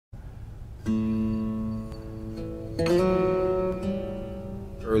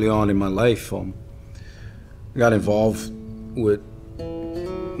Early on in my life, I got involved with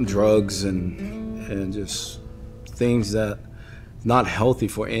drugs and just things that not healthy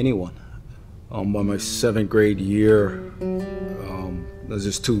for anyone. By my 7th grade year, I was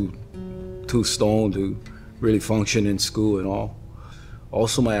just too stoned to really function in school and all.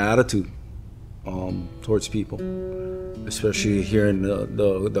 Also my attitude towards people, especially here in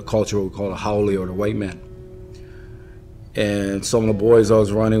the culture we call the haole or the white man. And some of the boys I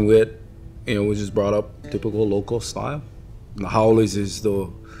was running with, we just brought up typical local style. The haoles is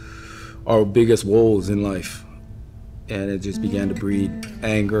our biggest woes in life. And it just began to breed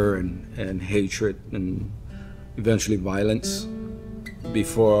anger and hatred and eventually violence.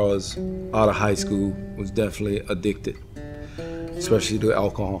 Before I was out of high school, I was definitely addicted, especially to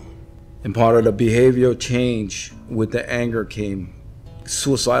alcohol. And part of the behavioral change with the anger came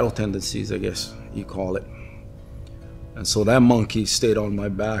suicidal tendencies, I guess you call it. And so that monkey stayed on my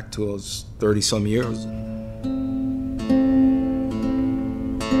back till I was 30-some years.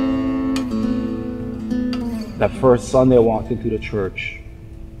 That first Sunday I walked into the church,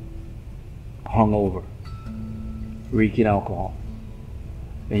 hungover, reeking alcohol.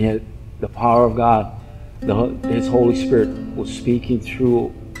 And yet the power of God, His Holy Spirit was speaking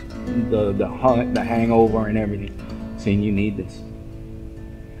through the hangover and everything, saying you need this.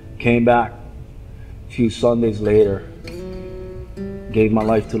 Came back a few Sundays later, gave my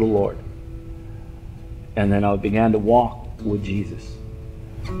life to the Lord. And then I began to walk with Jesus.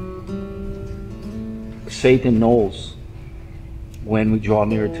 Satan knows when we draw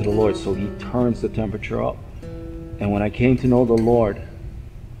nearer to the Lord, so he turns the temperature up. And when I came to know the Lord,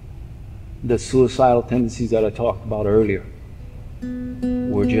 the suicidal tendencies that I talked about earlier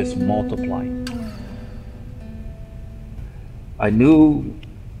were just multiplying. I knew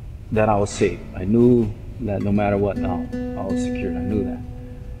that I was saved. I knew that no matter what now, I was secured. I knew that.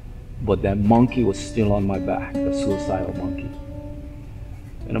 But that monkey was still on my back, the suicidal monkey.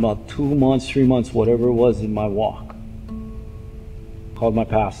 In about 2 months, 3 months, whatever it was in my walk, I called my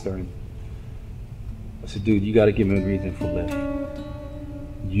pastor and I said, dude, you got to give me a reason for living.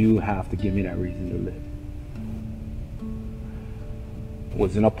 You have to give me that reason to live. I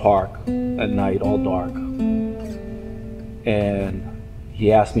was in a park at night, all dark. And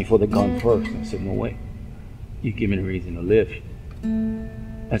he asked me for the gun first. I said, no way. You give me the reason to live.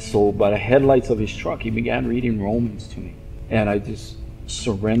 And so by the headlights of his truck, he began reading Romans to me. And I just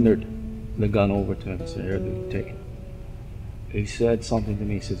surrendered the gun over to him. I said, here, dude, take it. He said something to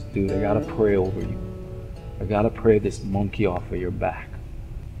me. He says, dude, I got to pray over you. I got to pray this monkey off of your back.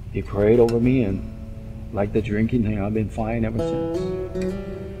 He prayed over me, and like the drinking thing, I've been fine ever since.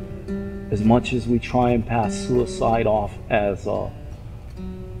 As much as we try and pass suicide off as a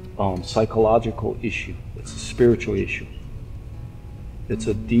psychological issue, it's a spiritual issue. It's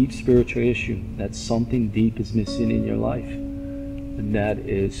a deep spiritual issue that something deep is missing in your life. And that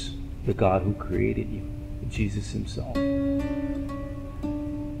is the God who created you, Jesus himself.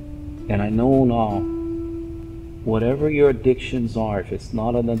 And I know now, whatever your addictions are, if it's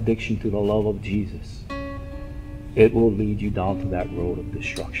not an addiction to the love of Jesus, it will lead you down to that road of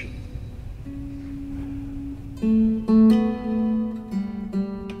destruction.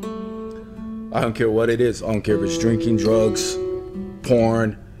 I don't care what it is. I don't care if it's drinking, drugs,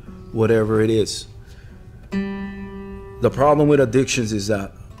 porn, whatever it is. The problem with addictions is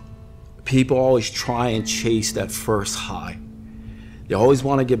that people always try and chase that first high. They always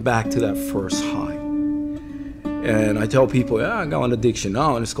want to get back to that first high. And I tell people, yeah, I got an addiction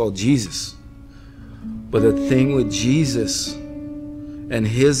now, and it's called Jesus. But the thing with Jesus and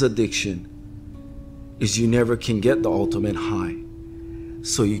his addiction is you never can get the ultimate high.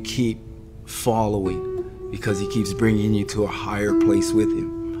 So you keep following because he keeps bringing you to a higher place with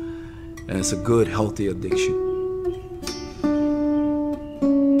him. And it's a good, healthy addiction.